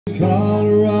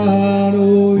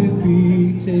Colorado, if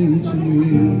he takes me,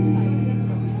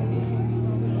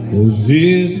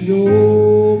 closes the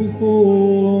door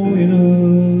before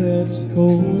winter lets it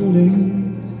cold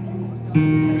in.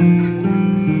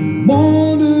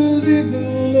 Wonders if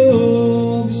her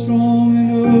love is strong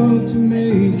enough to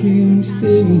make him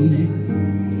stay.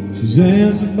 She's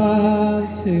answered by the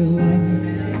tail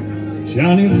light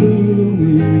shining through the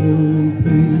window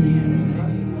pane.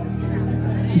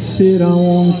 He said, I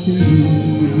want to see you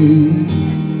again,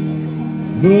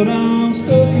 but I'm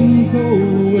stuck in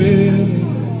cold weather.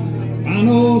 I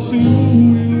know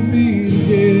soon we'll be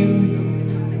together.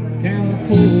 Can I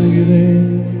call you there?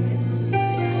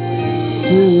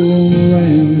 Oh,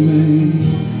 Randy man,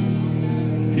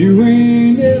 you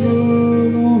ain't never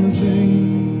gonna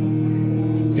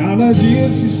change. Got a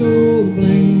gypsy soul to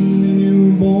blame, and you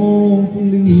were born for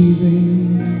leaving.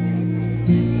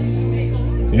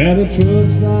 Yeah, the truck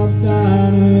stop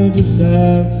diner just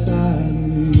outside of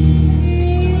me.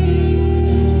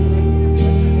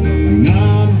 And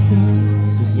now it's gone,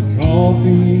 it's the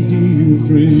coffee he was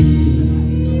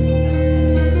drinking.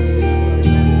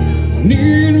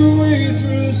 Near the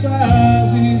waitress eyes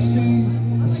he sees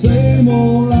the same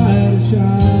old light is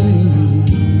shining.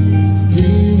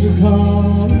 Dreams of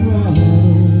Colorado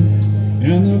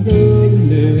and the girl he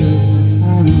left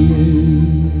behind.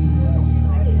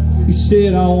 He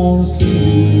said, I want to see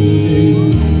you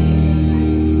again,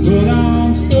 but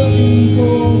I'm stuck in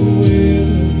cold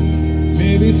weather.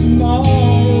 Maybe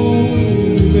tomorrow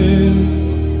will be better.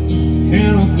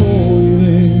 Can I call you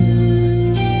then?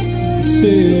 He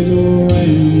said, oh,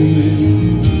 Randy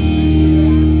man,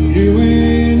 you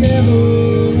ain't never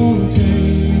gonna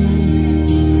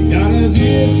change. Got a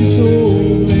gypsy soul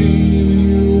to blame, and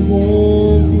you were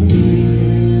born for me.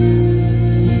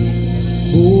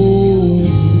 Oh,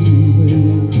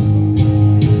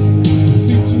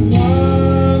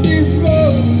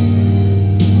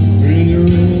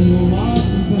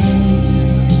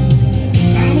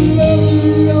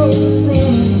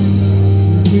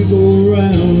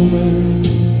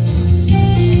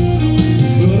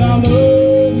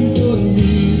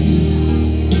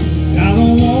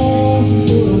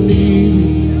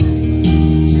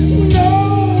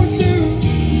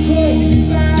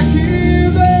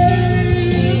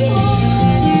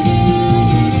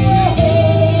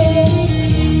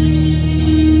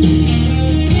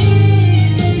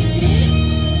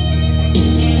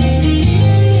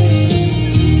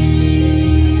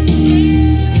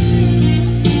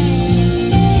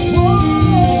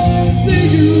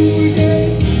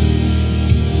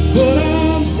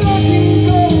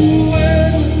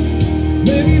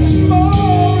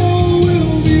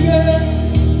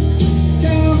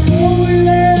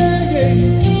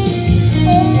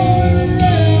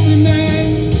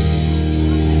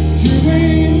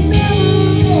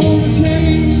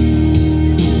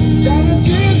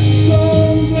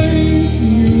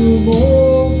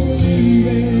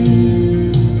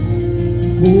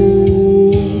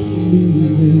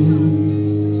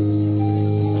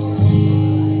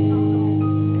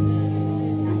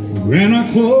 when I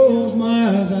close my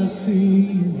eyes, I see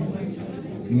you.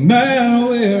 No matter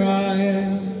where I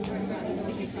am,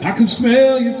 I can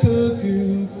smell your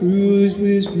perfume through this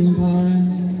whispering pine.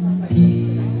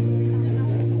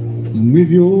 And with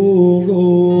your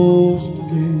ghost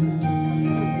again,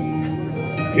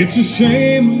 it's a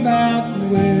shame about the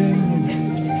weather.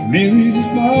 Maybe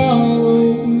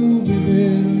tomorrow will be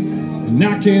better, and I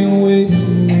can't wait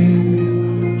till then.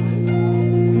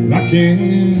 I can't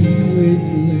wait till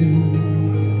then.